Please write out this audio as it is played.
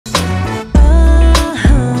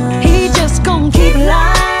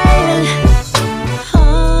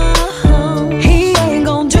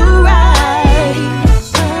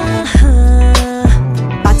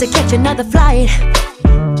another flight.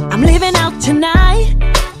 I'm leaving out tonight.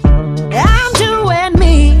 I'm doing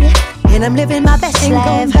me, and I'm living my best life. Ain't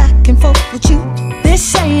going back and forth with you.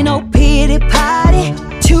 This ain't no pity party.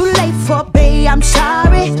 Too late for bae, I'm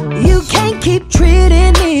sorry. You can't keep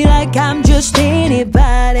treating me like I'm just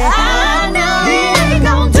anybody. I know it ain't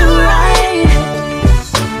gon' do right.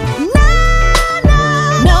 No, no,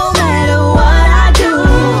 no matter what I do.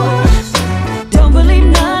 Don't believe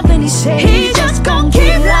nothing he say. He just gon'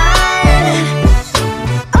 keep lying.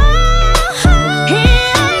 Oh, he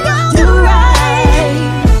ain't gon' do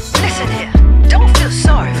right. Listen here, don't feel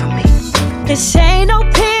sorry for me. This ain't no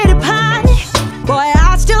pity party. Boy,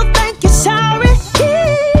 I still think you're sorry. He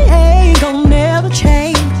ain't gon' never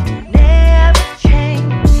change. Never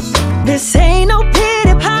change. This ain't